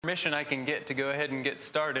Permission I can get to go ahead and get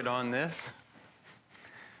started on this.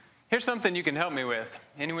 Here's something you can help me with.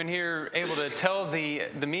 Anyone here able to tell the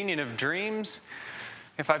meaning of dreams?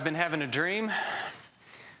 If I've been having a dream,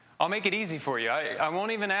 I'll make it easy for you. I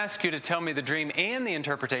won't even ask you to tell me the dream and the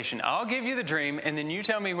interpretation. I'll give you the dream, and then you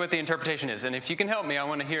tell me what the interpretation is. And if you can help me, I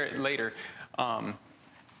want to hear it later.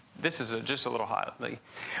 This is just a little highly.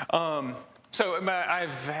 So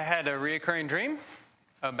I've had a reoccurring dream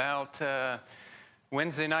about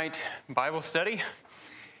Wednesday night Bible study.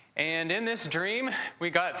 And in this dream, we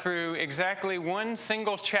got through exactly one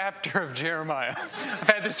single chapter of Jeremiah. I've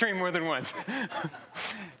had this dream more than once.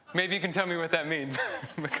 Maybe you can tell me what that means.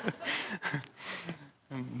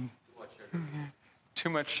 Too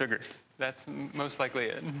much sugar. That's most likely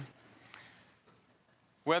it.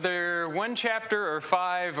 Whether one chapter or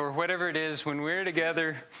five or whatever it is, when we're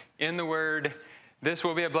together in the Word, this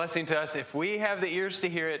will be a blessing to us if we have the ears to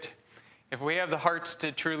hear it, if we have the hearts to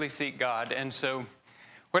truly seek God. And so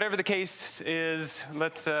whatever the case is,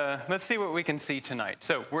 let's see what we can see tonight.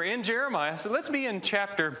 So we're in Jeremiah. So let's be in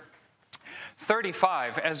chapter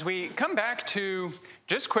 35 as we come back to,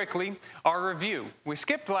 just quickly, our review. We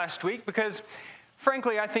skipped last week because,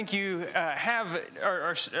 frankly, I think you have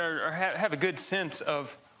a good sense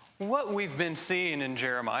of what we've been seeing in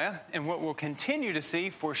Jeremiah and what we'll continue to see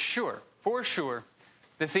for sure,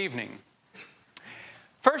 this evening.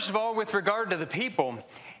 First of all, with regard to the people,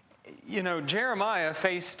 Jeremiah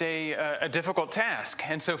faced a difficult task.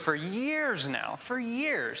 And so for years,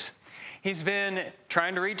 he's been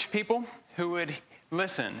trying to reach people who would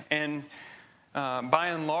listen. And by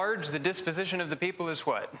and large, the disposition of the people is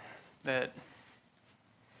what? That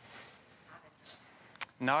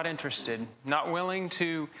not interested, not willing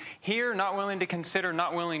to hear, not willing to consider,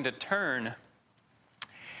 not willing to turn.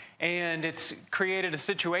 And it's created a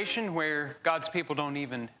situation where God's people don't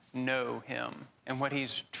even know him and what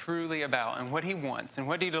he's truly about and what he wants and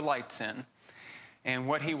what he delights in and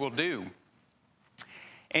what he will do.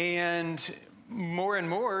 And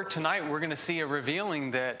more tonight we're going to see a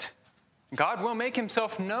revealing that God will make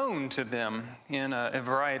himself known to them in a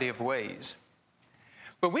variety of ways.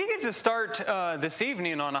 But we get to start this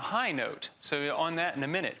evening on a high note, so on that in a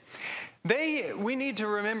minute. We need to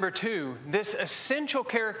remember, too, this essential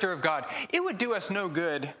character of God. It would do us no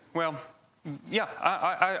good. Well, yeah,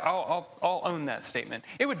 I'll own that statement.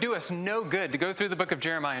 It would do us no good to go through the book of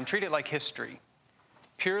Jeremiah and treat it like history,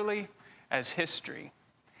 purely as history.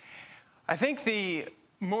 I think the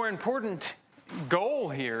more important goal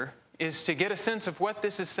here is to get a sense of what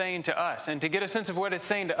this is saying to us. And to get a sense of what it's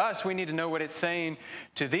saying to us, we need to know what it's saying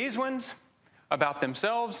to these ones about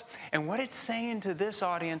themselves, and what it's saying to this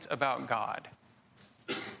audience about God.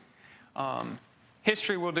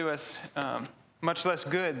 History will do us much less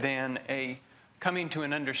good than a coming to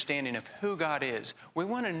an understanding of who God is. We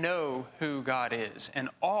want to know who God is, and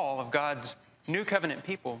all of God's new covenant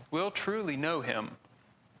people will truly know him.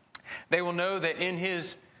 They will know that in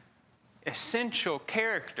his essential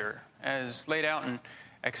character, as laid out in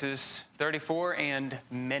Exodus 34 and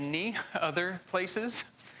many other places,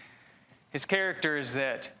 his character is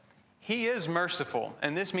that he is merciful,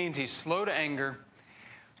 and this means he's slow to anger,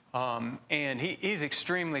 and he's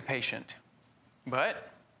extremely patient. But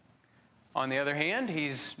on the other hand,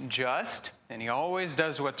 he's just, and he always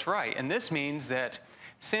does what's right. And this means that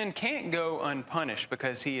sin can't go unpunished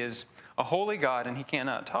because he is a holy God and he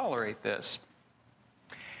cannot tolerate this.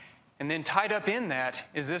 And then tied up in that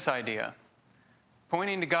is this idea.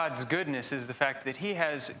 Pointing to God's goodness is the fact that he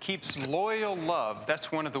keeps loyal love. That's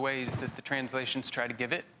one of the ways that the translations try to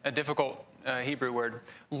give it, a difficult Hebrew word.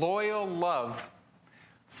 Loyal love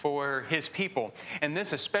for his people. And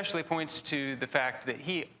this especially points to the fact that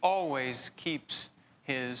he always keeps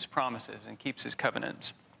his promises and keeps his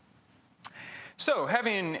covenants. So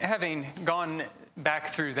having gone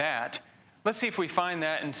back through that, let's see if we find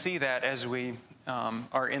that and see that as we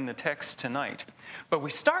are in the text tonight. But we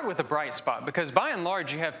start with a bright spot because by and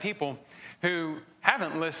large you have people who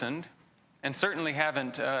haven't listened and certainly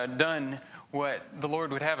haven't done what the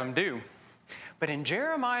Lord would have them do. But in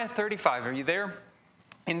Jeremiah 35, are you there?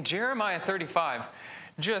 In Jeremiah 35,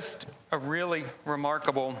 just a really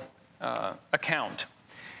remarkable account.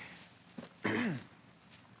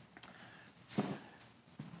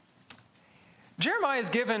 Jeremiah is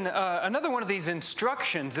given another one of these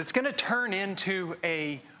instructions that's going to turn into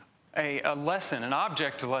a lesson, an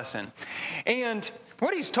object lesson. And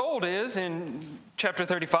what he's told is, in chapter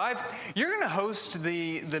 35, you're going to host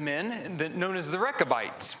the men known as the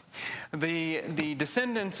Rechabites, the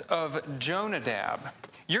descendants of Jonadab.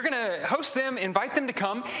 You're going to host them, invite them to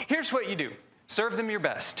come. Here's what you do. Serve them your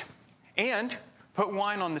best. And put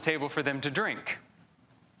wine on the table for them to drink.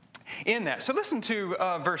 in that. So listen to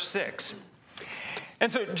verse 6.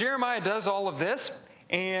 And so Jeremiah does all of this.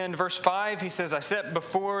 And verse 5, he says, I set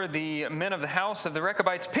before the men of the house of the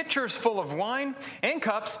Rechabites pitchers full of wine and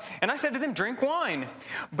cups, and I said to them, drink wine.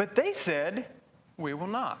 But they said, we will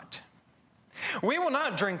not. We will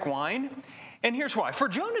not drink wine. And here's why. For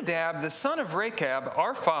Jonadab, the son of Rechab,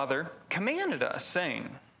 our father, commanded us, saying,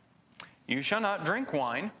 you shall not drink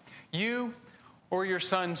wine, you or your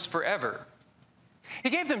sons forever. He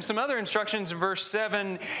gave them some other instructions in verse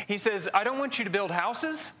 7. He says, I don't want you to build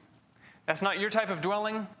houses. That's not your type of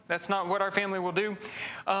dwelling. That's not what our family will do.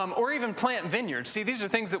 Or even plant vineyards. See, these are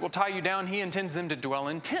things that will tie you down. He intends them to dwell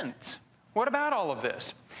in tents. What about all of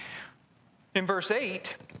this? In verse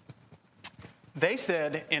 8, they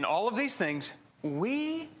said, in all of these things,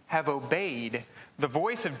 we have obeyed the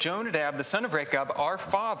voice of Jonadab, the son of Rechab, our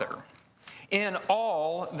father, in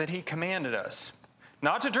all that he commanded us.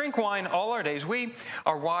 Not to drink wine all our days, we,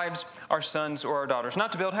 our wives, our sons, or our daughters.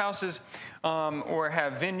 Not to build houses or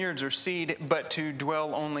have vineyards or seed, but to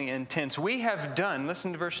dwell only in tents. We have done,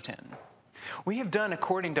 listen to verse 10. We have done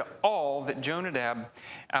according to all that Jonadab,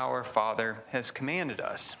 our father, has commanded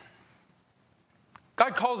us.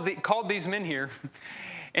 God called these men here,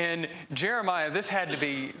 and Jeremiah, this had to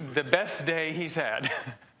be the best day he's had,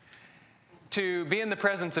 to be in the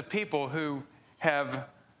presence of people who have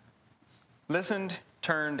listened,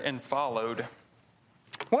 turned, and followed.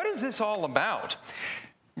 What is this all about?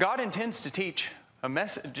 God intends to teach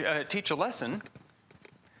a lesson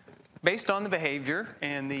based on the behavior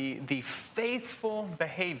and the faithful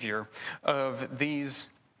behavior of these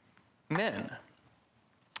men.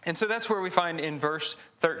 And so that's where we find in verse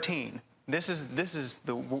 13. This is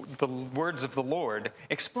the words of the Lord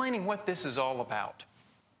explaining what this is all about.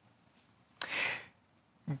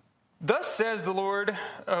 Thus says the Lord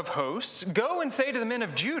of hosts, go and say to the men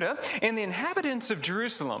of Judah and the inhabitants of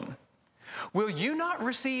Jerusalem, will you not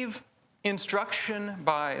receive instruction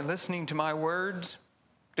by listening to my words,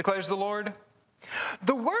 declares the Lord?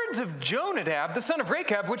 The words of Jonadab, the son of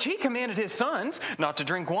Rechab, which he commanded his sons not to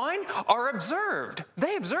drink wine, are observed.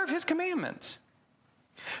 They observe his commandments.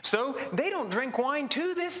 So they don't drink wine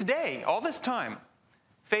to this day, all this time,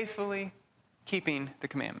 faithfully keeping the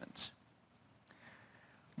commandments.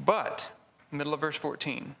 But, middle of verse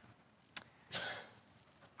 14,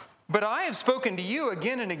 but I have spoken to you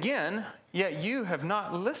again and again, yet you have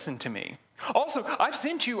not listened to me. Also, I've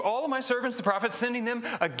sent you all of my servants, the prophets, sending them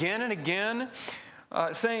again and again,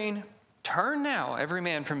 saying, turn now every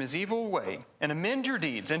man from his evil way and amend your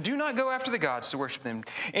deeds, and do not go after the gods to worship them,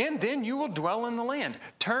 and then you will dwell in the land.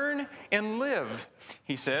 Turn and live,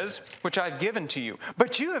 he says, which I've given to you.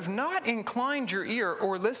 But you have not inclined your ear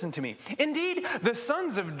or listened to me. Indeed, the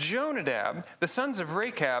sons of Jonadab, the sons of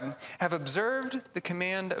Rechab, have observed the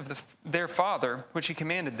command of their father, which he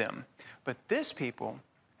commanded them. But this people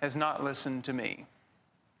has not listened to me.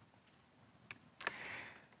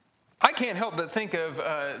 I can't help but think of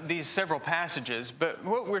these several passages, but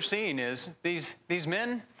what we're seeing is these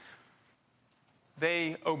men,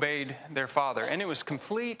 they obeyed their father, and it was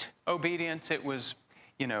complete obedience. It was,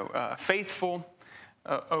 faithful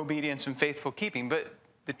obedience and faithful keeping. But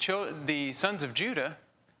the sons of Judah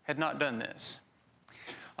had not done this,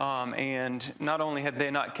 and not only had they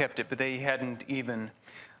not kept it, but they hadn't even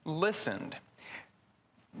listened.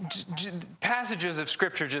 Passages of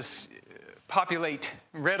Scripture just populate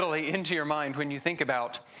readily into your mind when you think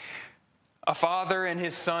about a father and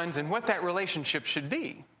his sons and what that relationship should be.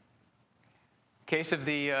 In the case of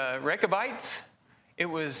the Rechabites, it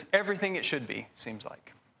was everything it should be, seems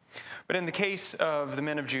like. But in the case of the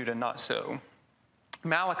men of Judah, not so.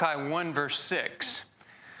 Malachi 1 verse 6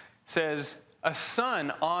 says, a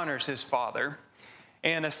son honors his father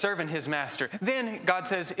and a servant his master. Then God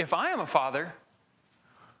says, if I am a father,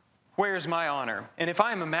 where is my honor? And if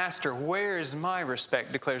I am a master, where is my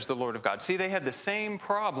respect, declares the Lord of God. See, they had the same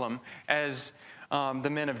problem as the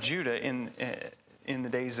men of Judah in the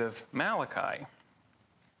days of Malachi.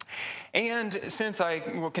 And since I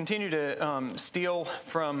will continue to steal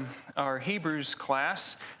from our Hebrews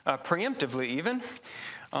class, preemptively even,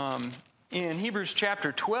 in Hebrews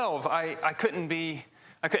chapter 12, I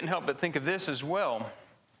couldn't help but think of this as well.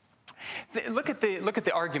 Look at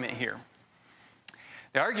the argument here.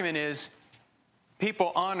 The argument is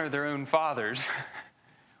people honor their own fathers.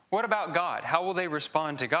 What about God? How will they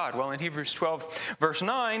respond to God? Well, in Hebrews 12, verse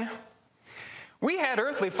 9, we had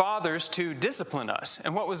earthly fathers to discipline us.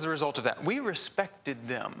 And what was the result of that? We respected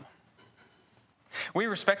them. We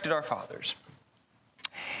respected our fathers.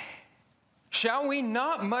 Shall we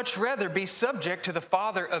not much rather be subject to the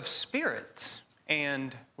Father of spirits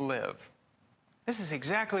and live? This is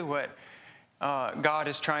exactly what God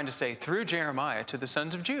is trying to say through Jeremiah to the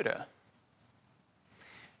sons of Judah.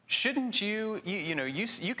 Shouldn't you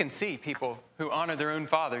can see people who honor their own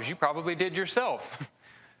fathers. You probably did yourself.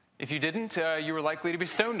 If you didn't, you were likely to be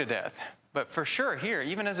stoned to death. But for sure here,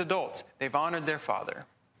 even as adults, they've honored their father.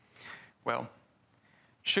 Well,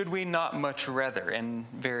 should we not much rather? And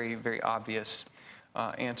very, very obvious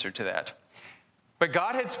answer to that. But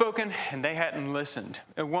God had spoken, and they hadn't listened.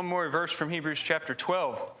 And one more verse from Hebrews chapter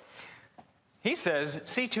 12. He says,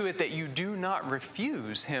 see to it that you do not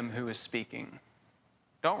refuse him who is speaking.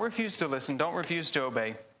 Don't refuse to listen. Don't refuse to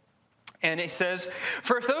obey. And it says,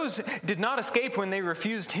 for if those did not escape when they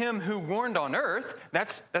refused him who warned on earth,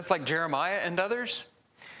 that's like Jeremiah and others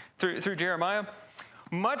through Jeremiah,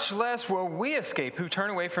 much less will we escape who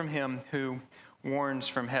turn away from him who warns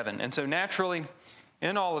from heaven. And so naturally,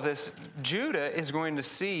 in all of this, Judah is going to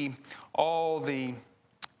see all the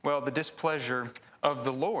displeasure of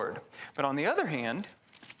the Lord. But on the other hand,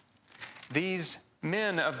 these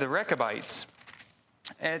men of the Rechabites,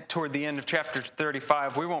 toward the end of chapter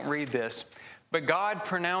 35, we won't read this, but God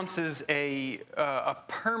pronounces a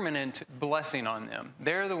permanent blessing on them.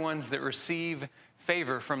 They're the ones that receive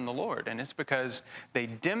favor from the Lord, and it's because they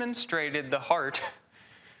demonstrated the heart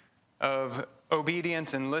of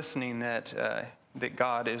obedience and listening that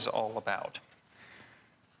God is all about.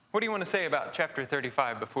 What do you want to say about chapter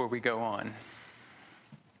 35 before we go on?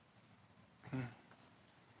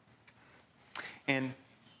 And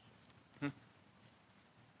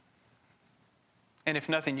if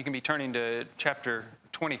nothing, you can be turning to chapter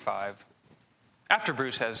 25 after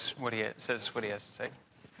Bruce has what he has to say.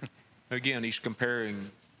 Again, he's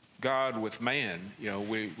comparing God with man. You know,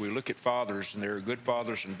 we look at fathers, and there are good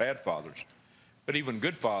fathers and bad fathers. But even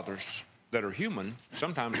good fathers that are human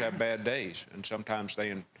sometimes have bad days, and sometimes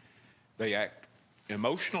they act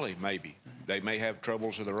emotionally, maybe. They may have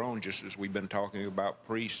troubles of their own, just as we've been talking about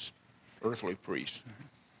priests, earthly priests.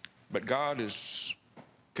 But God is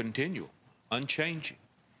continual, unchanging,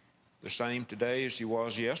 the same today as he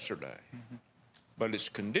was yesterday. But it's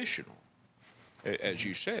conditional. As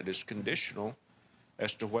you said, it's conditional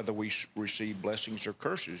as to whether we receive blessings or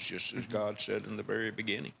curses, just as God said in the very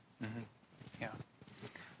beginning. Yeah.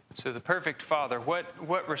 So the perfect Father,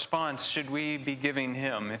 what response should we be giving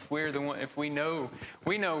him if we're the one, if we know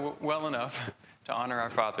well enough to honor our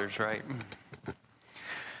fathers, right?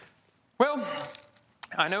 Well,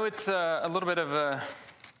 I know it's a little bit of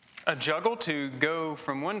a juggle to go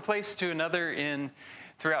from one place to another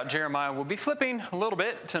throughout Jeremiah. We'll be flipping a little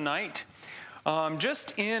bit tonight,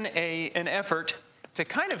 just in an effort to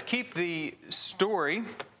kind of keep the story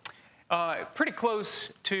pretty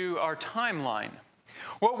close to our timeline.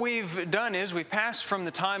 What we've done is we've passed from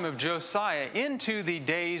the time of Josiah into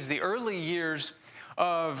the early years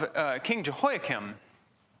of King Jehoiakim.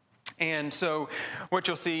 And so what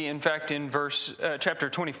you'll see, in fact, in chapter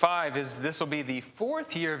 25 is this will be the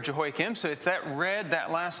 4th year of Jehoiakim. So it's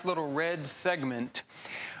that last little red segment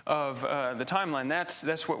of the timeline.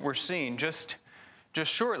 That's what we're seeing just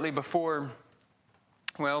shortly before,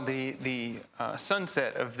 well, the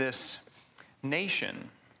sunset of this nation.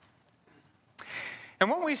 And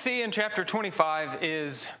what we see in chapter 25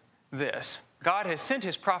 is this. God has sent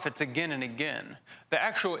his prophets again and again. The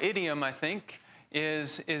actual idiom, I think,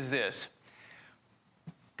 is this.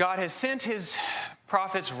 God has sent his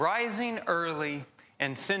prophets rising early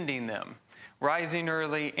and sending them. Rising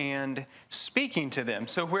early and speaking to them.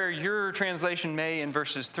 So where your translation may, in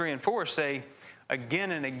verses 3 and 4, say,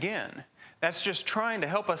 again and again, that's just trying to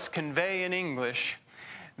help us convey in English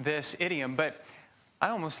this idiom. But I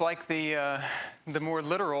almost like the more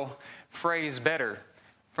literal phrase better.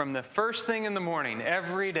 From the first thing in the morning,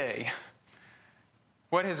 every day,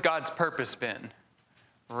 what has God's purpose been?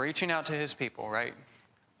 Reaching out to his people, right?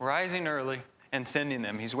 Rising early and sending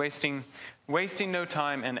them. He's wasting no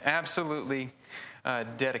time and absolutely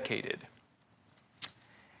dedicated.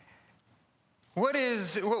 What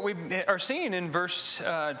we are seeing in verse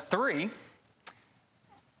 3,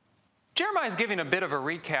 Jeremiah is giving a bit of a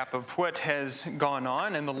recap of what has gone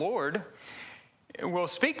on, and the Lord will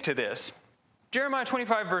speak to this. Jeremiah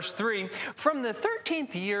 25, verse 3, from the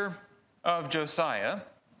 13th year of Josiah,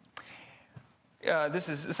 this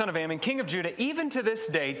is the son of Ammon, king of Judah, even to this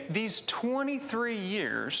day, these 23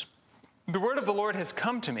 years, the word of the Lord has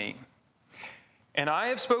come to me, and I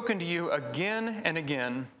have spoken to you again and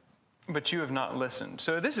again, but you have not listened.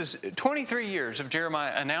 So this is 23 years of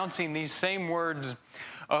Jeremiah announcing these same words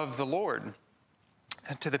of the Lord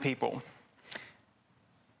to the people.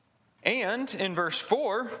 And in verse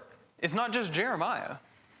 4, it's not just Jeremiah.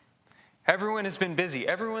 Everyone has been busy.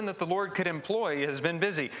 Everyone that the Lord could employ has been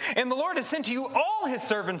busy. And the Lord has sent to you all all his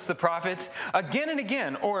servants, the prophets, again and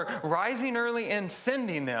again, or rising early and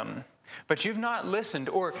sending them. But you've not listened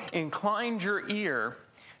or inclined your ear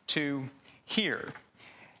to hear.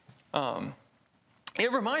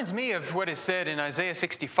 It reminds me of what is said in Isaiah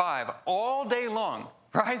 65, all day long,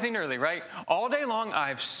 rising early, right? All day long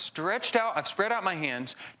I've spread out my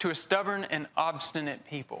hands to a stubborn and obstinate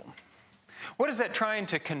people. What is that trying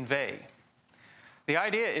to convey? The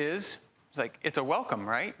idea is, it's a welcome,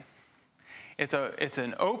 right? It's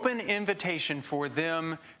an open invitation for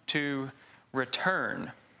them to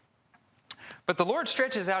return. But the Lord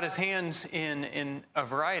stretches out his hands in a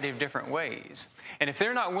variety of different ways. And if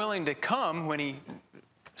they're not willing to come when he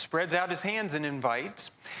spreads out his hands and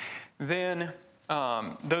invites, then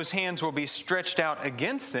those hands will be stretched out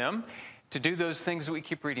against them to do those things that we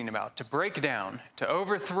keep reading about, to break down, to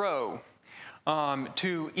overthrow,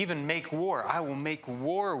 to even make war. I will make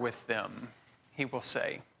war with them, he will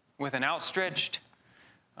say, with an outstretched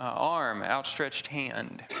arm, outstretched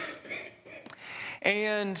hand.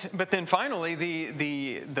 But then finally,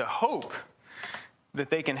 the hope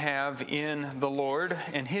that they can have in the Lord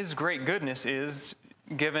and his great goodness is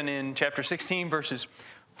given in chapter 16, verses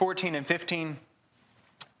 14 and 15.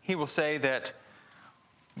 He will say that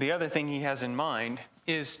the other thing he has in mind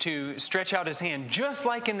is to stretch out his hand, just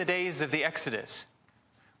like in the days of the Exodus,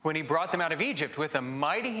 when he brought them out of Egypt with a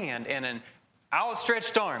mighty hand and an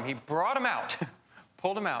outstretched arm. He brought them out,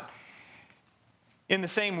 pulled them out. In the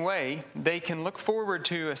same way, they can look forward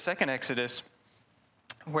to a second Exodus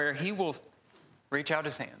where he will reach out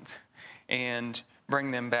his hands and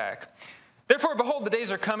bring them back. Therefore, behold, the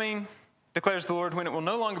days are coming, declares the Lord, when it will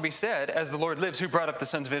no longer be said, as the Lord lives, who brought up the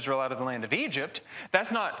sons of Israel out of the land of Egypt.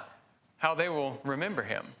 That's not how they will remember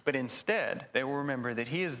him, but instead they will remember that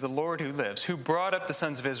he is the Lord who lives, who brought up the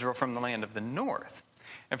sons of Israel from the land of the north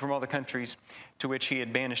and from all the countries to which he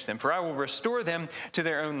had banished them. For I will restore them to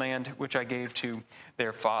their own land, which I gave to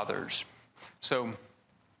their fathers. So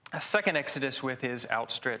a second Exodus with his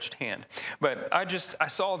outstretched hand. But I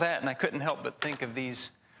saw that and I couldn't help but think of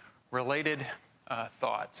these related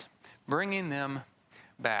thoughts, bringing them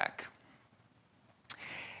back.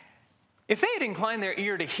 If they had inclined their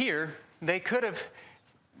ear to hear,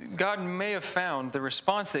 God may have found the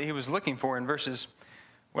response that he was looking for in verses,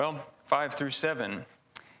 5 through 7.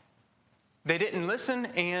 They didn't listen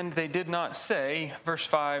and they did not say, verse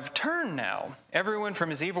 5, turn now, everyone from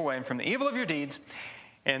his evil way and from the evil of your deeds.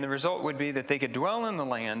 And the result would be that they could dwell in the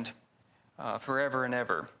land forever and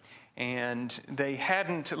ever. And they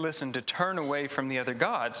hadn't listened to turn away from the other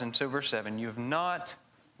gods. And so verse 7, you have not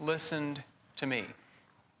listened to me.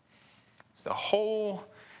 It's the whole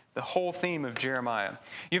theme of Jeremiah.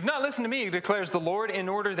 You've not listened to me, declares the Lord, in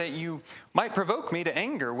order that you might provoke me to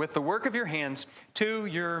anger with the work of your hands to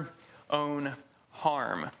your own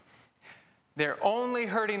harm. They're only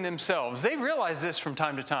hurting themselves. They realize this from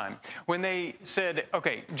time to time. When they said,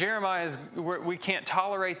 okay, Jeremiah, we can't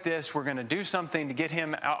tolerate this. We're going to do something to get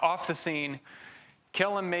him off the scene,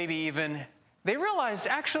 kill him maybe even. They realized,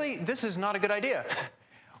 actually, this is not a good idea.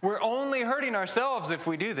 We're only hurting ourselves if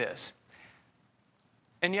we do this.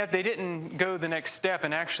 And yet they didn't go the next step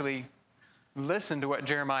and actually listen to what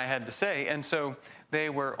Jeremiah had to say. And so they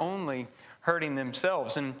were only hurting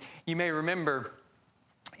themselves. And you may remember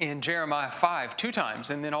in Jeremiah 5 2 times,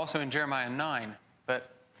 and then also in Jeremiah 9, but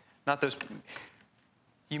not those.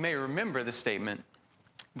 You may remember the statement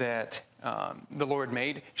that the Lord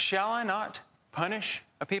made, shall I not punish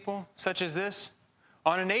a people such as this?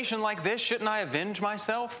 On a nation like this, shouldn't I avenge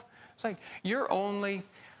myself? It's like, you're only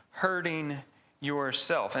hurting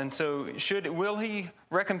yourself. And so will he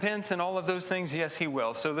recompense and all of those things? Yes, he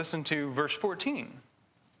will. So listen to verse 14.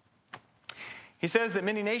 He says that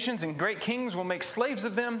many nations and great kings will make slaves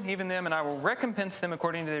of them, even them, and I will recompense them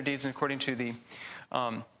according to their deeds and according to the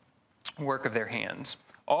work of their hands.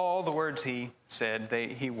 All the words he said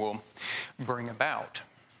he will bring about.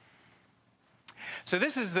 So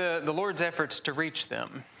this is the Lord's efforts to reach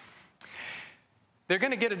them. They're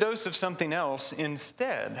going to get a dose of something else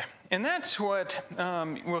instead. And that's what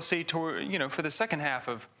we'll see for the second half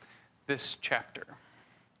of this chapter.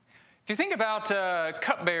 If you think about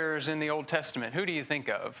cupbearers in the Old Testament, who do you think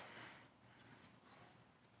of?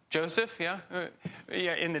 Joseph, yeah?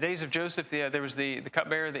 Yeah, in the days of Joseph, there was the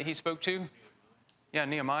cupbearer that he spoke to. Yeah,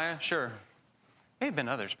 Nehemiah, sure. May have been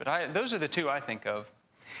others, but those are the two I think of.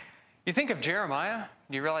 You think of Jeremiah,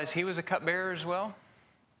 do you realize he was a cupbearer as well?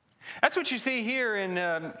 That's what you see here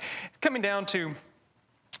in coming down to,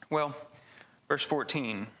 verse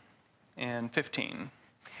 14 and 15.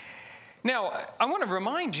 Now, I want to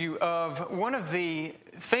remind you of one of the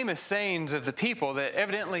famous sayings of the people that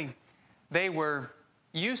evidently they were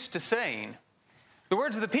used to saying The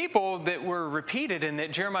words of the people that were repeated and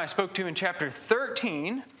that Jeremiah spoke to in chapter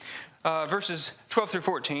 13, verses 12 through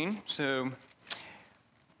 14, so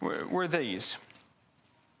were these.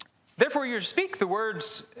 Therefore you speak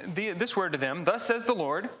this word to them, thus says the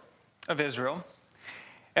Lord of Israel,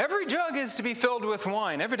 every jug is to be filled with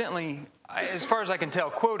wine. Evidently, as far as I can tell,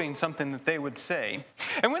 quoting something that they would say.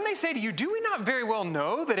 And when they say to you, do we not very well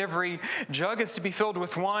know that every jug is to be filled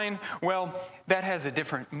with wine? Well, that has a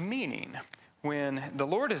different meaning when the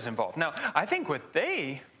Lord is involved. Now, I think what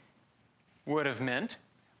they would have meant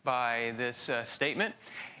by this statement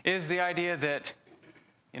is the idea that,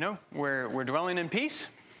 we're dwelling in peace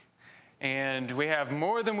and we have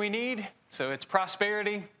more than we need, so it's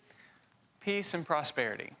prosperity, peace and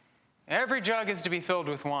prosperity. Every jug is to be filled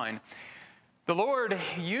with wine. The Lord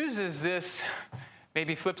uses this,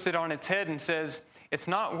 maybe flips it on its head and says, it's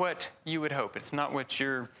not what you would hope. It's not what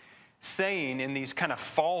you're saying in these kind of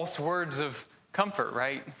false words of comfort,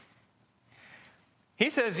 right? He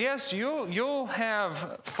says, yes, you'll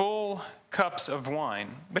have full cups of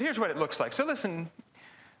wine. But here's what it looks like. So listen,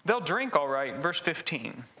 they'll drink all right. Verse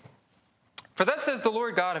 15. For thus says the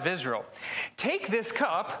Lord God of Israel, take this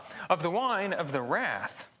cup of the wine of the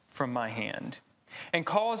wrath from my hand, and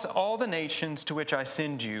cause all the nations to which I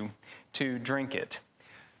send you to drink it.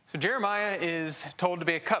 So Jeremiah is told to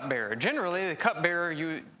be a cupbearer. Generally, the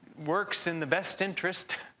cupbearer works in the best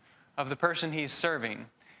interest of the person he's serving.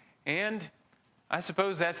 And I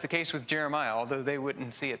suppose that's the case with Jeremiah, although they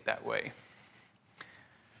wouldn't see it that way.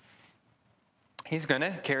 He's going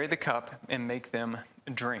to carry the cup and make them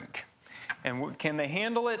drink. And can they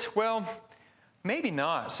handle it? Well, maybe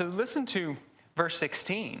not. So listen to verse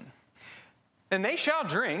 16. And they shall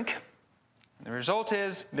drink. The result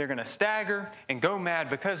is they're going to stagger and go mad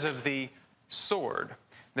because of the sword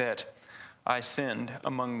that I send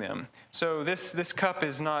among them. So this cup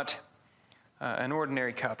is not an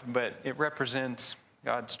ordinary cup, but it represents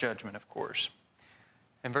God's judgment, of course.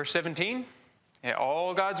 In verse 17,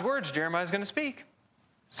 all God's words Jeremiah is going to speak.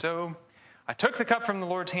 So I took the cup from the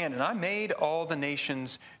Lord's hand, and I made all the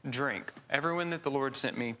nations drink, everyone that the Lord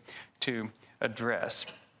sent me to address.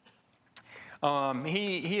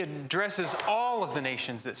 He addresses all of the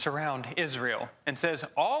nations that surround Israel and says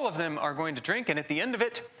all of them are going to drink, and at the end of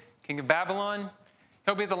it, King of Babylon,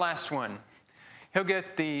 he'll be the last one. He'll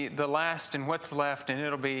get the last and what's left, and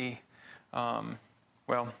it'll be,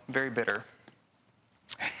 very bitter.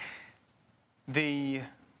 This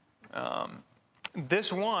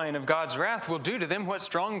wine of God's wrath will do to them what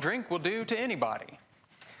strong drink will do to anybody.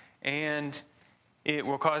 And it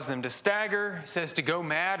will cause them to stagger. It says to go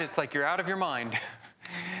mad. It's like you're out of your mind.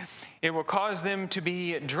 It will cause them to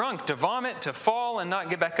be drunk, to vomit, to fall, and not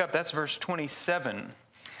get back up. That's verse 27.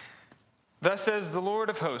 Thus says the Lord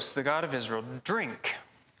of hosts, the God of Israel, drink,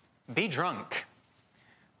 be drunk,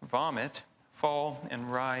 vomit, fall,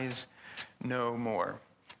 and rise no more,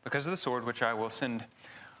 because of the sword which I will send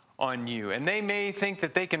on you. And they may think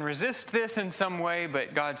that they can resist this in some way,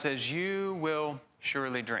 but God says, you will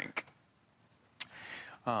surely drink.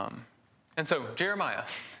 And so, Jeremiah,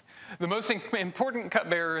 the most important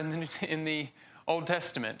cupbearer in the Old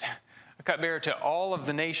Testament, a cupbearer to all of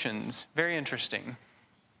the nations. Very interesting.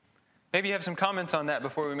 Maybe you have some comments on that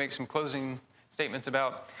before we make some closing statements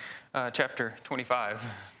about chapter 25.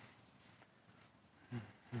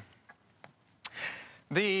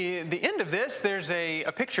 The end of this, there's a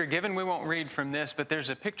picture given. We won't read from this, but there's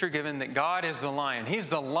a picture given that God is the lion. He's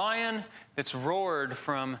the lion that's roared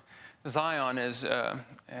from Zion, as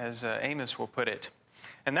Amos will put it.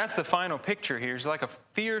 And that's the final picture here. He's like a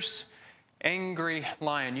fierce, angry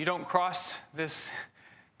lion. You don't cross this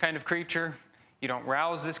kind of creature. You don't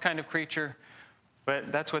rouse this kind of creature.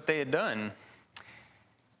 But that's what they had done.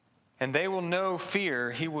 And they will know fear.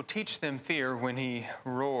 He will teach them fear when he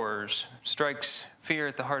roars, strikes fear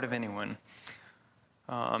at the heart of anyone.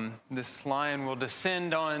 This lion will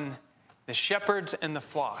descend on the shepherds and the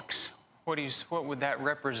flocks. What would that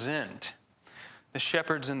represent? The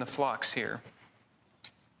shepherds and the flocks here.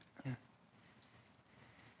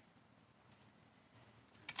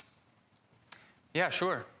 Yeah,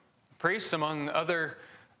 sure. Priests among others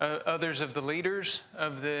of the leaders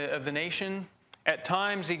of the nation. At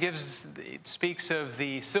times it speaks of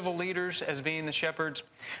the civil leaders as being the shepherds,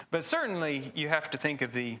 but certainly you have to think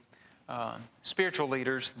of the spiritual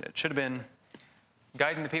leaders that should have been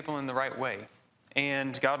guiding the people in the right way.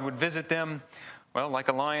 And God would visit them, well, like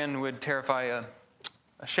a lion would terrify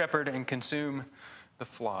a shepherd and consume the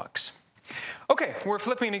flocks. Okay, we're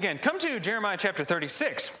flipping again. Come to Jeremiah chapter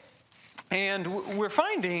 36. And we're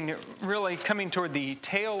finding really coming toward the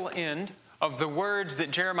tail end of the words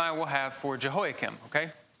that Jeremiah will have for Jehoiakim,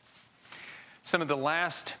 okay? some of the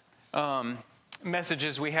last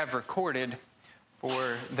messages we have recorded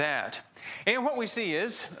for that. And what we see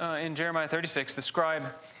is, in Jeremiah 36, the scribe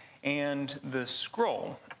and the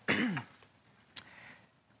scroll.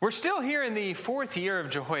 We're still here in the 4th year of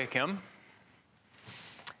Jehoiakim.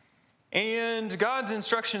 And God's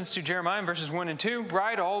instructions to Jeremiah in verses 1 and 2,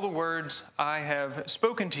 write all the words I have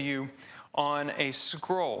spoken to you on a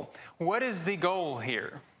scroll. What is the goal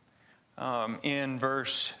here in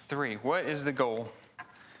verse 3? What is the goal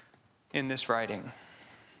in this writing?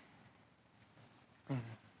 Another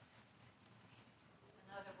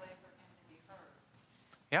way for him to be heard.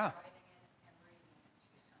 Yeah. Writing it and reading it to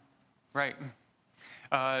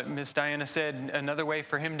someone. Right. Miss Diana said another way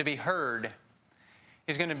for him to be heard.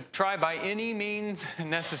 He's going to try by any means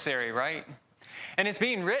necessary, right? And it's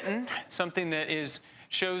being written, something that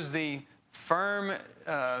shows the firm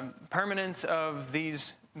permanence of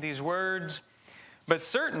these words. But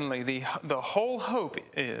certainly the whole hope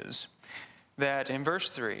is that in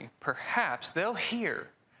verse 3, perhaps they'll hear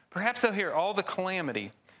all the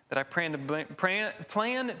calamity that I plan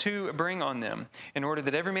to bring on them, in order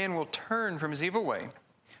that every man will turn from his evil way,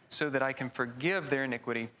 so that I can forgive their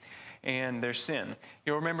iniquity and their sin.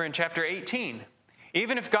 You'll remember in chapter 18,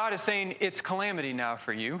 even if God is saying it's calamity now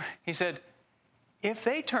for you, he said, if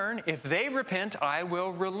they turn, if they repent, I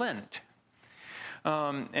will relent.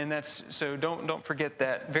 And that's, so don't forget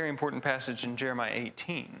that very important passage in Jeremiah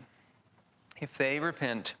 18. If they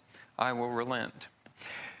repent, I will relent.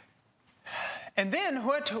 And then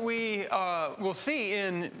what we will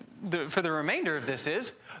see for the remainder of this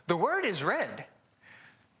is the word is read.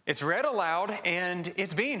 It's read aloud, and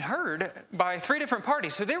it's being heard by 3 different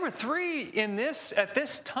parties. So there were 3 at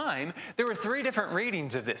this time, there were 3 different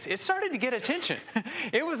readings of this. It started to get attention.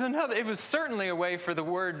 It was certainly a way for the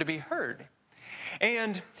word to be heard.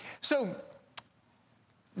 And so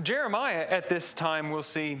Jeremiah at this time, we'll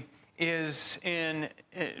see, is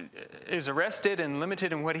arrested and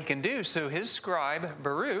limited in what he can do. So his scribe,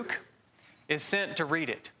 Baruch, is sent to read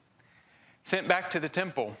it, sent back to the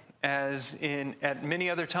temple. As at many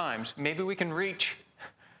other times, maybe we can reach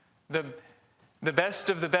the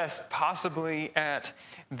best of the best possibly at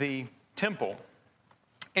the temple.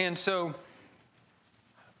 And so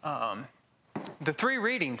the 3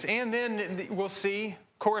 readings, and then we'll see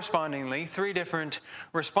correspondingly 3 different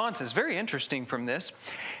responses. Very interesting from this.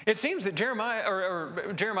 It seems that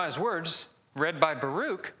Jeremiah's words, read by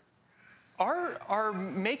Baruch, are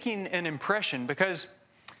making an impression, because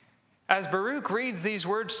as Baruch reads these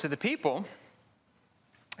words to the people,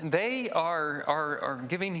 they are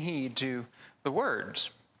giving heed to the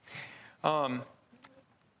words.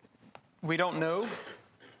 We don't know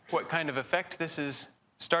what kind of effect this is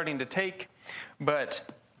starting to take,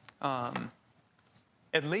 but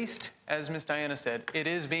at least, as Miss Diana said, it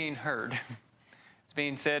is being heard. It's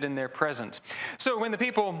being said in their presence. So when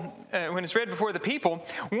it's read before the people,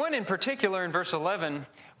 one in particular in verse 11,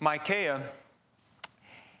 Micaiah,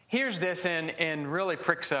 hears this and really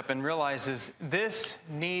pricks up and realizes this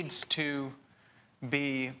needs to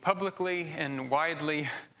be publicly and widely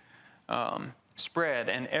spread,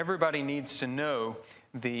 and everybody needs to know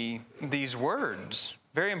these words.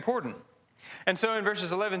 Very important. And so in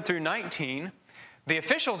verses 11 through 19, the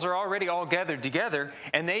officials are already all gathered together,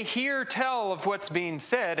 and they hear tell of what's being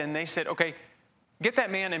said, and they said, okay, get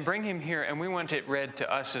that man and bring him here, and we want it read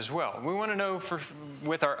to us as well. We want to know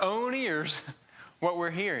with our own ears what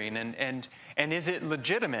we're hearing, and is it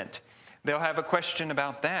legitimate? They'll have a question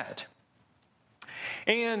about that.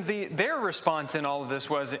 And their response in all of this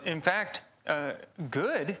was, in fact,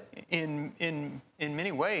 good in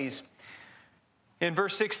many ways. In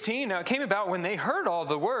verse 16, now it came about when they heard all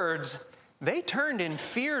the words, they turned in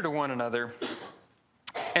fear to one another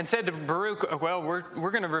and said to Baruch, well,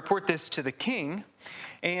 we're going to report this to the king.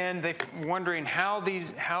 And they're wondering how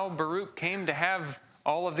Baruch came to have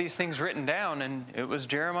all of these things written down, and it was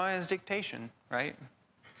Jeremiah's dictation, right?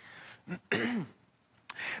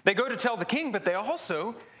 They go to tell the king, but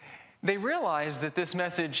they realize that this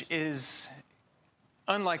message is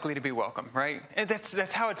unlikely to be welcome, right? And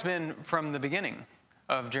that's how it's been from the beginning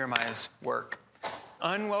of Jeremiah's work.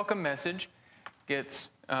 Unwelcome message gets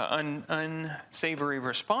unsavory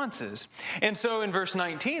responses. And so in verse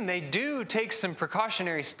 19, they do take some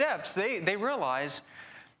precautionary steps. They realize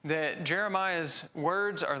that Jeremiah's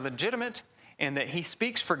words are legitimate and that he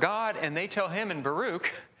speaks for God, and they tell him and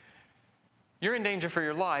Baruch, you're in danger for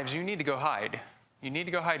your lives. You need to go hide. You need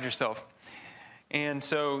to go hide yourself. And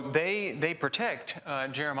so they protect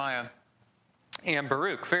Jeremiah and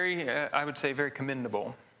Baruch. I would say, very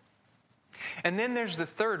commendable. And then there's the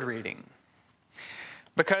third reading.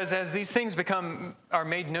 Because as these things are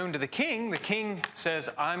made known to the king says,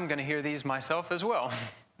 I'm going to hear these myself as well.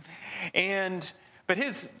 But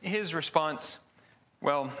his response,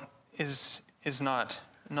 well, is not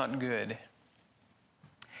good.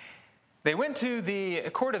 They went to the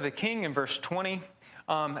court of the king in verse 20.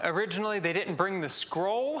 Originally, they didn't bring the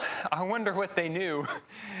scroll. I wonder what they knew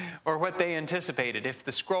or what they anticipated, if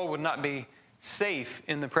the scroll would not be safe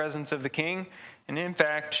in the presence of the king. And in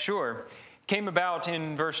fact, sure, came about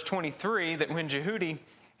in verse 23 that when Jehudi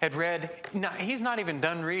had read, he's not even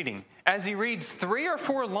done reading. As he reads 3 or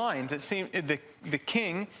 4 lines, it seemed the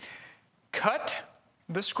king cut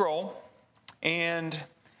the scroll and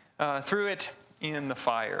threw it in the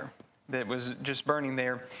fire that was just burning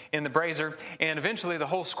there in the brazier, and eventually the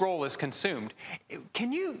whole scroll is consumed.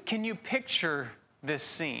 Can you picture this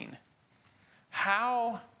scene?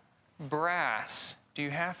 How brass do you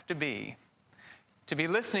have to be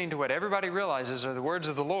listening to what everybody realizes are the words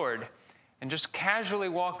of the Lord and just casually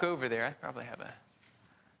walk over there? I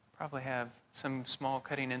probably have some small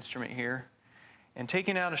cutting instrument here, and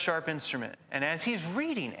taking out a sharp instrument. And as he's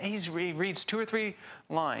reading, he reads 2 or 3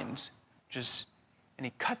 lines, and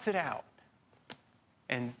he cuts it out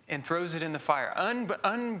and throws it in the fire.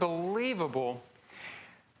 Unbelievable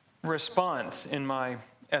response, in my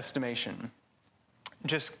estimation.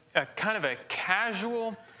 Just a kind of a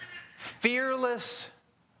casual, fearless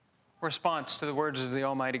response to the words of the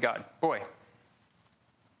Almighty God. Boy.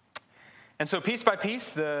 And so piece by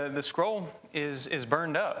piece, the scroll is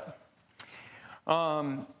burned up.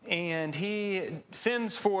 And he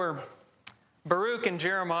sends for Baruch and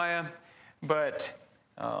Jeremiah, but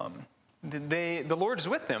the Lord is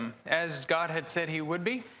with them, as God had said he would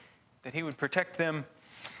be, that he would protect them.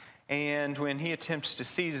 And when he attempts to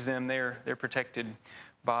seize them, they're protected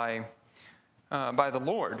by the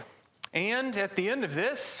Lord. And at the end of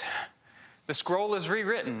this, the scroll is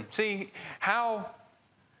rewritten. See, how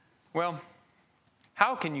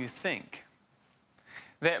can you think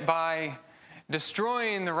that by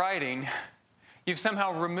destroying the writing, you've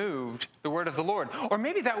somehow removed the word of the Lord? Or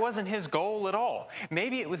maybe that wasn't his goal at all.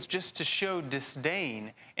 Maybe it was just to show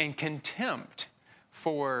disdain and contempt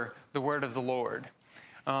for the word of the Lord.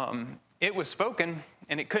 It was spoken,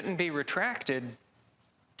 and it couldn't be retracted.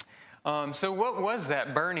 So what was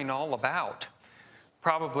that burning all about?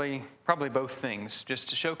 Probably both things, just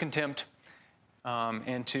to show contempt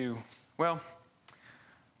and to, I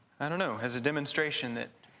don't know, as a demonstration that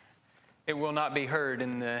it will not be heard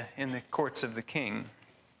in the courts of the king.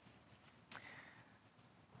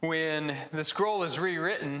 When the scroll is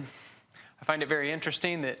rewritten, I find it very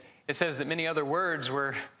interesting that it says that many other words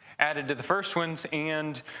were added to the first ones,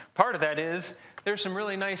 and part of that is there's some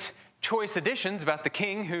really nice choice additions about the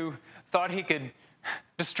king who thought he could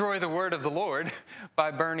destroy the word of the Lord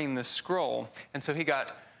by burning the scroll. And so he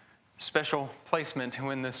got special placement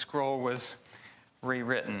when the scroll was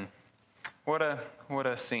rewritten. What a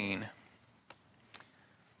scene.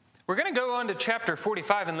 We're going to go on to chapter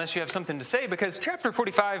 45 unless you have something to say, because chapter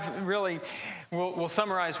 45 really will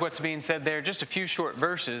summarize what's being said there, just a few short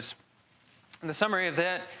verses. And the summary of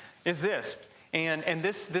that is this. And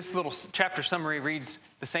this little chapter summary reads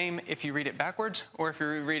the same if you read it backwards or if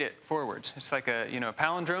you read it forwards. It's like a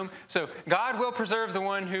palindrome. So God will preserve the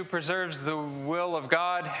one who preserves the will of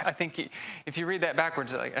God. I think if you read that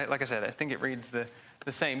backwards, like I said, I think it reads the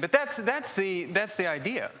same. But that's the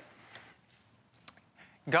idea.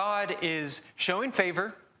 God is showing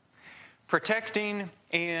favor, protecting,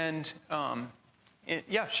 and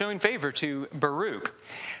showing favor to Baruch.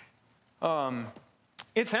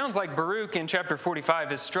 It sounds like Baruch in chapter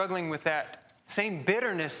 45 is struggling with that same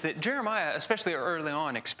bitterness that Jeremiah, especially early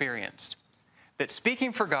on, experienced. That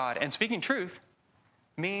speaking for God and speaking truth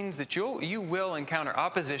means that you will encounter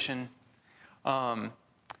opposition. And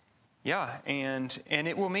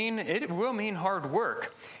it will mean hard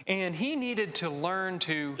work. And he needed to learn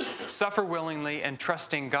to suffer willingly and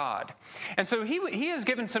trust in God. And so he has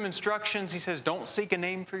given some instructions. He says, don't seek a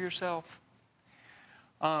name for yourself.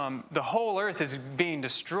 The whole earth is being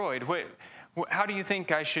destroyed. How do you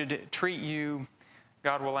think I should treat you?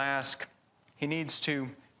 God will ask. He needs to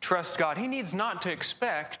trust God. He needs not to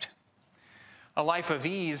expect a life of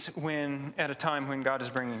ease at a time when God is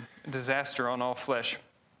bringing disaster on all flesh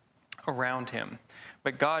around him.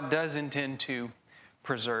 But God does intend to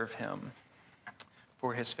preserve him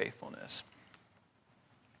for his faithfulness.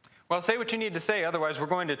 Well, say what you need to say. Otherwise, we're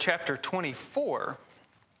going to chapter 24.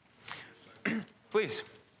 Please.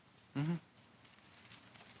 Mm-hmm.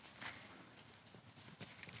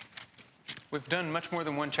 We've done much more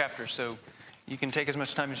than one chapter, so you can take as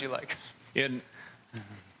much time as you like. In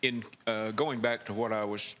in going back to what I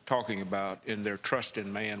was talking about in their trust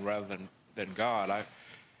in man rather than God,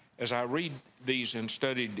 as I read these and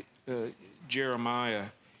studied Jeremiah,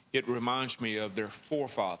 it reminds me of their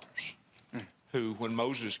forefathers who, when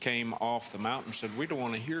Moses came off the mountain, said, we don't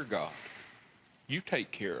want to hear God. You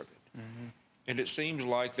take care of it. Mm-hmm. And it seems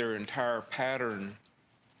like their entire pattern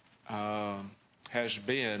has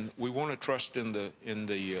been, we want to trust in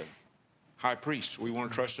the high priests. We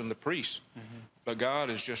want to trust in the priests. Mm-hmm. But God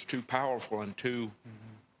is just too powerful and too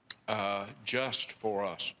just for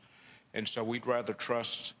us. And so we'd rather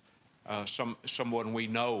trust someone we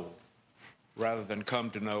know rather than come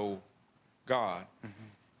to know God. Mm-hmm.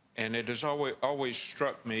 And it has always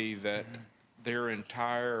struck me that their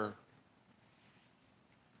entire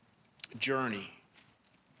journey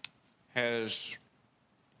has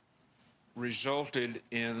resulted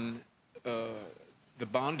in the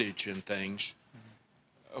bondage and things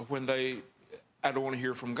when I don't want to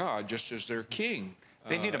hear from God, just as their king.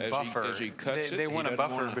 They need a buffer. As he cuts they want a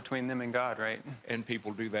buffer between them and God, right? And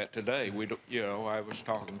people do that today. We don't, I was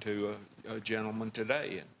talking to a gentleman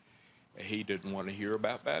today, and he didn't want to hear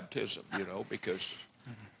about baptism, because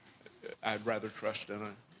I'd rather trust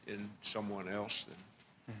in someone else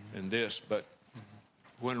than this. But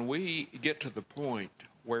when we get to the point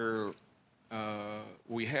where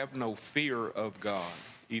we have no fear of God,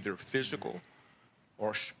 either physical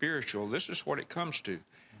or spiritual, this is what it comes to.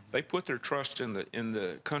 They put their trust in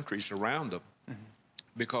the countries around them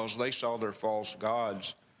because they saw their false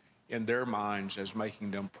gods in their minds as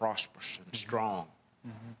making them prosperous and strong.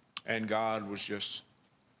 And God was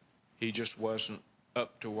he just wasn't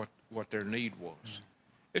up to what their need was.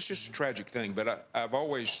 It's just a tragic thing, but I've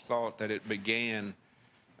always thought that it began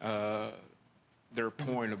their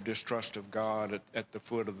point of distrust of God at the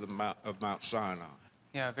foot of Mount Sinai.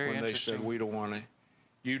 Yeah, very when interesting. They said, we don't want to,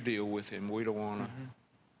 you deal with him, we don't want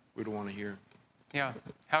to hear. Yeah,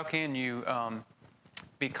 how can you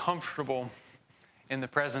be comfortable in the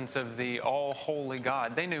presence of the all-holy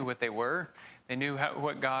God? They knew what they were. They knew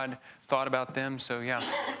what God thought about them. So yeah,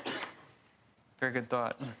 very good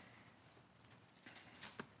thought.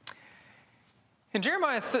 In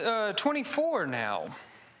Jeremiah 24 now,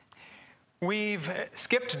 we've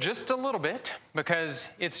skipped just a little bit because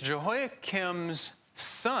it's Jehoiakim's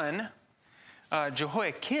son,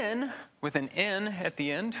 Jehoiakim, with an N at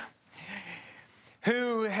the end,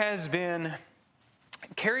 who has been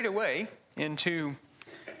carried away into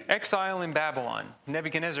exile in Babylon.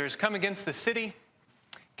 Nebuchadnezzar has come against the city,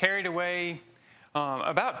 carried away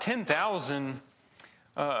about 10,000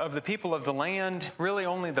 of the people of the land. Really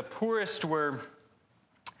only the poorest were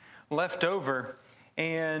left over.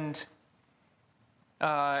 And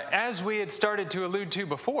as we had started to allude to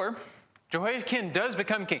before, Jehoiakim does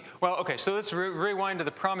become king. Well, okay, so let's rewind to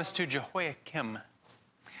the promise to Jehoiakim.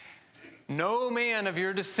 No man of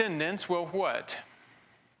your descendants will what?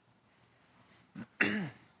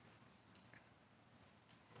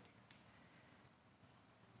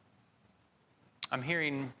 I'm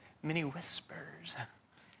hearing many whispers.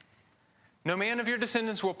 No man of your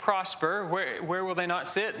descendants will prosper. Where will they not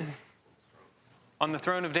sit? On the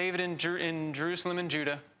throne of David in Jerusalem and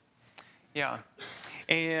Judah. Yeah.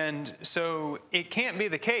 And so it can't be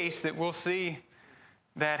the case that we'll see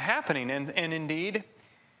that happening. And indeed,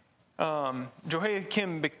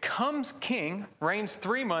 Jehoiakim becomes king, reigns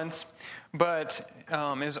 3 months, but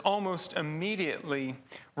is almost immediately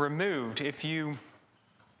removed. If you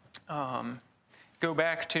go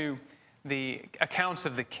back to the accounts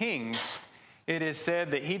of the kings, it is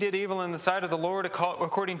said that he did evil in the sight of the Lord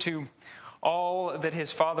according to all that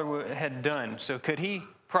his father had done. So could he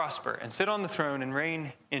prosper and sit on the throne and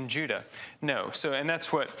reign in Judah? No. So, and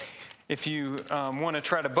that's what, if you want to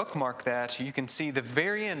try to bookmark that, you can see the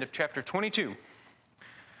very end of chapter 22.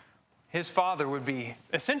 His father would be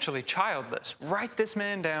essentially childless. Write this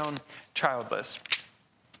man down, childless.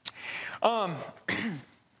 And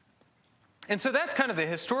so that's kind of the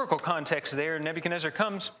historical context there. Nebuchadnezzar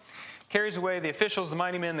comes, carries away the officials, the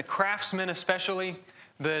mighty men, the craftsmen especially,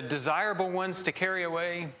 the desirable ones to carry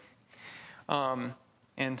away,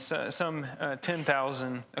 and some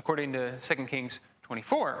 10,000 according to 2 Kings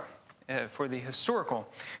 24 for the historical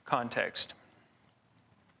context.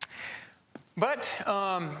 But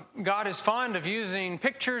God is fond of using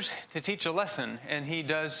pictures to teach a lesson, and he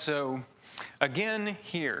does so again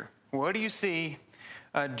here. What do you see,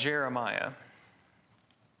 Jeremiah?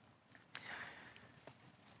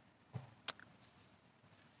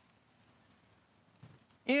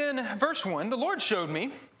 In verse 1, the Lord showed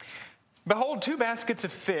me, behold, 2 baskets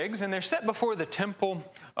of figs, and they're set before the temple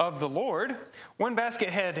of the Lord. One basket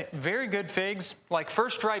had very good figs, like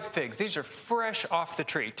first ripe figs. These are fresh off the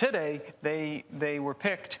tree. Today, they were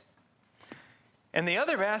picked. And the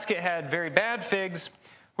other basket had very bad figs,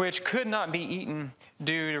 which could not be eaten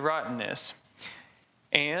due to rottenness.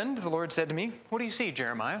 And the Lord said to me, "What do you see,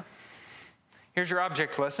 Jeremiah? Here's your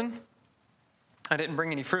object lesson. I didn't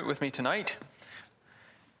bring any fruit with me tonight.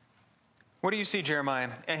 What do you see, Jeremiah?"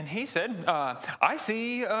 And he said, "I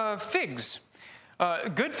see figs.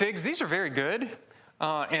 Good figs, these are very good,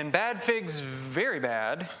 and bad figs, very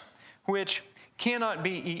bad, which cannot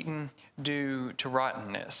be eaten due to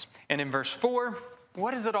rottenness." And in verse 4,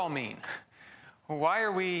 what does it all mean? Why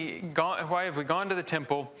have we gone to the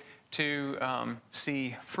temple to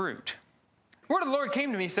see fruit? The word of the Lord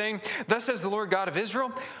came to me saying, "Thus says the Lord God of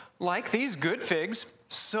Israel, like these good figs,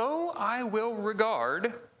 so I will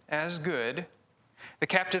regard as good the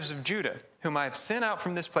captives of Judah, whom I have sent out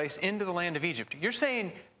from this place into the land of Egypt." You're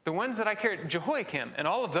saying the ones that I carried, Jehoiakim and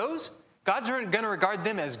all of those, God's going to regard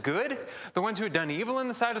them as good? The ones who had done evil in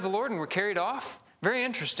the sight of the Lord and were carried off? Very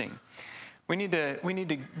interesting. We need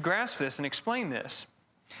to grasp this and explain this.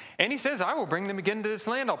 And he says, "I will bring them again to this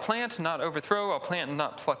land. I'll plant and not overthrow. I'll plant and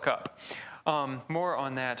not pluck up." More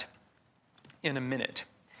on that in a minute.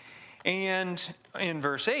 And in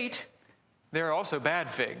verse 8, there are also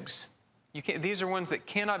bad figs. These are ones that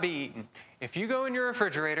cannot be eaten. If you go in your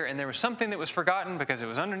refrigerator and there was something that was forgotten because it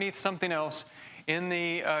was underneath something else in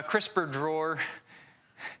the crisper drawer,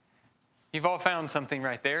 you've all found something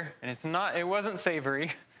right there, and it wasn't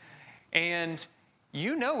savory, and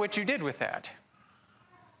you know what you did with that.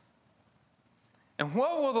 And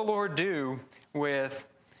what will the Lord do with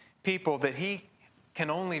people that he can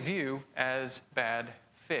only view as bad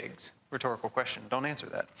figs? Rhetorical question. Don't answer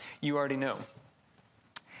that. You already know.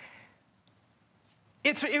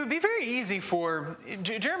 It would be very easy for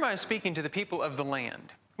Jeremiah speaking to the people of the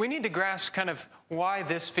land. We need to grasp kind of why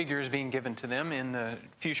this figure is being given to them in the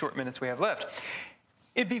few short minutes we have left.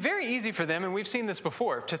 It'd be very easy for them, and we've seen this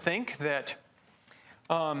before, to think that,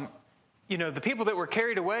 the people that were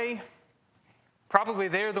carried away, probably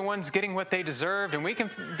they're the ones getting what they deserved, and we can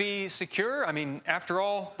be secure. I mean, after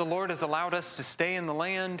all, the Lord has allowed us to stay in the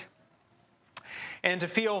land. And to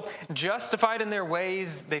feel justified in their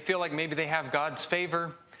ways, they feel like maybe they have God's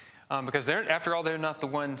favor because after all, they're not the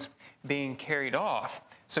ones being carried off.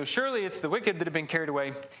 So surely it's the wicked that have been carried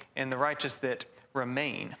away and the righteous that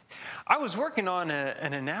remain. I was working on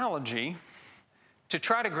an analogy to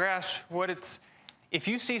try to grasp what it's, if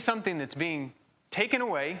you see something that's being taken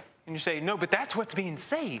away and you say, "No, but that's what's being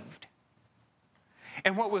saved."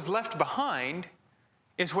 And what was left behind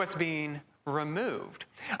is what's being removed.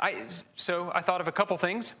 So I thought of a couple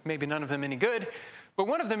things, maybe none of them any good, but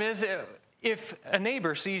one of them is if a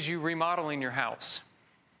neighbor sees you remodeling your house.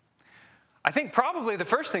 I think probably the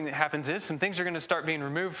first thing that happens is some things are going to start being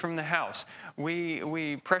removed from the house.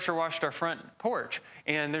 We pressure washed our front porch,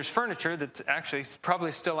 and there's furniture that's actually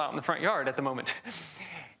probably still out in the front yard at the moment.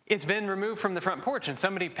 It's been removed from the front porch, and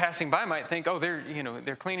somebody passing by might think, "Oh,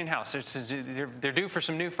 they're cleaning house. They're due for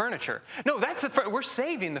some new furniture." No, we're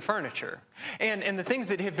saving the furniture and the things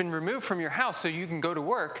that have been removed from your house, so you can go to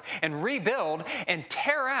work and rebuild and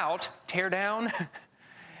tear down.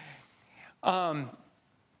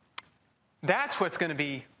 That's what's going to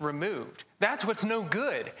be removed. That's what's no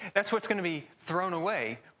good. That's what's going to be thrown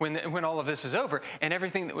away when all of this is over, and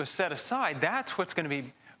everything that was set aside. That's what's going to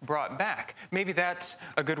be brought back. Maybe that's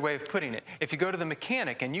a good way of putting it. If you go to the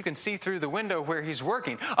mechanic and you can see through the window where he's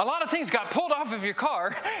working, a lot of things got pulled off of your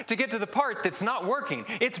car to get to the part that's not working.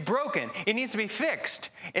 It's broken. It needs to be fixed.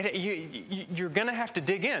 You're going to have to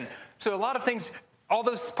dig in. So a lot of things, all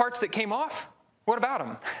those parts that came off, what about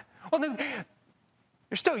them? Well,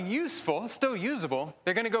 they're still useful, still usable.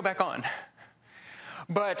 They're going to go back on.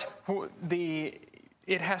 But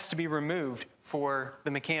it has to be removed for the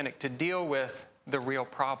mechanic to deal with the real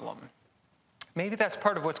problem. Maybe that's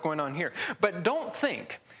part of what's going on here. But don't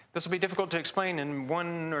think, this will be difficult to explain in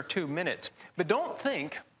 1 or 2 minutes, but don't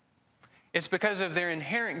think it's because of their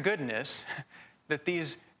inherent goodness that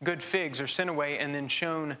these good figs are sent away and then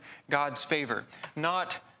shown God's favor.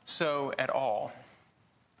 Not so at all.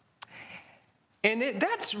 And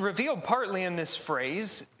that's revealed partly in this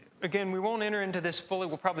phrase. Again, we won't enter into this fully.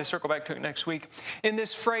 We'll probably circle back to it next week. In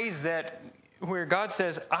this phrase where God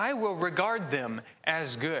says, "I will regard them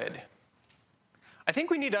as good." I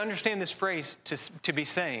think we need to understand this phrase to be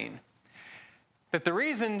saying that the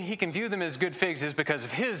reason he can view them as good figs is because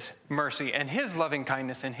of his mercy and his loving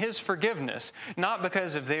kindness and his forgiveness, not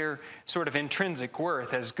because of their sort of intrinsic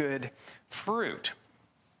worth as good fruit.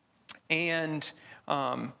 And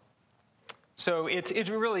So it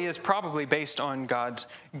really is probably based on God's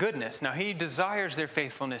goodness. Now, he desires their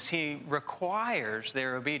faithfulness. He requires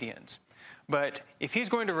their obedience. But if he's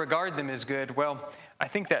going to regard them as good, well, I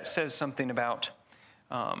think that says something about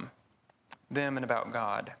them and about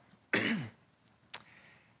God.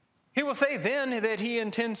 He will say then that he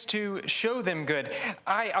intends to show them good.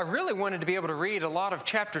 I really wanted to be able to read a lot of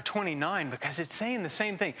chapter 29 because it's saying the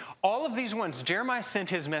same thing. All of these ones, Jeremiah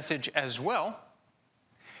sent his message as well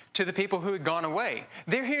to the people who had gone away.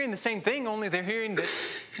 They're hearing the same thing, only they're hearing that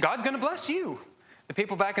God's going to bless you. The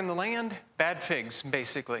people back in the land, bad figs,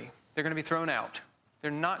 basically. They're going to be thrown out.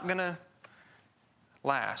 They're not going to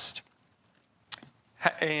last.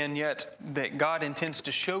 And yet that God intends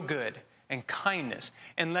to show good and kindness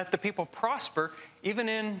and let the people prosper even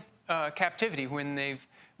in captivity when they've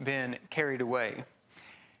been carried away.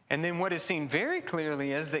 And then what is seen very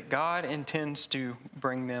clearly is that God intends to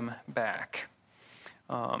bring them back.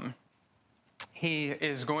 He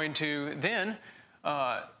is going to then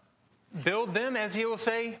build them, as he will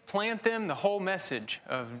say, plant them. The whole message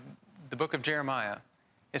of the book of Jeremiah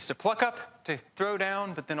is to pluck up, to throw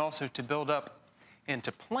down, but then also to build up and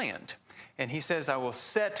to plant. And he says, I will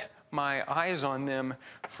set my eyes on them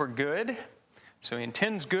for good. So he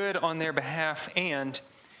intends good on their behalf, and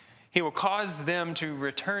he will cause them to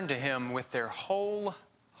return to him with their whole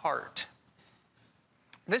heart.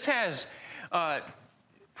 This has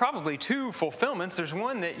probably two fulfillments. There's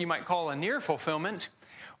one that you might call a near fulfillment,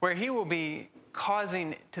 where he will be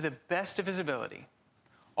causing, to the best of his ability,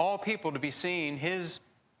 all people to be seeing his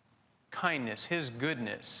kindness, his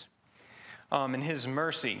goodness, and his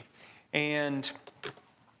mercy. And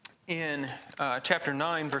in chapter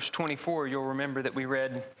 9, verse 24, you'll remember that we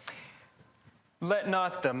read, let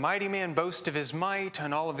not the mighty man boast of his might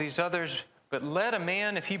and all of these others, but let a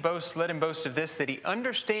man, if he boasts, let him boast of this, that he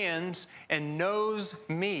understands and knows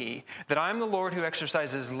me, that I'm the Lord who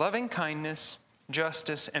exercises loving kindness,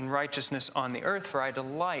 justice, and righteousness on the earth, for I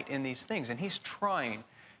delight in these things. And he's trying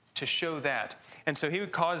to show that. And so he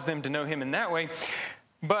would cause them to know him in that way.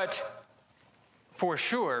 But for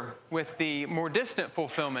sure, with the more distant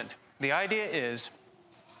fulfillment, the idea is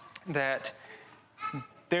that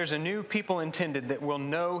there's a new people intended that will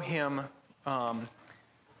know him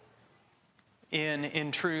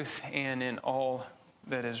in truth and in all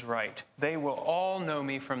that is right. They will all know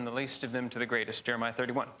me from the least of them to the greatest, Jeremiah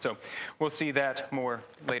 31. So we'll see that more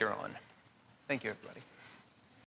later on. Thank you, everybody.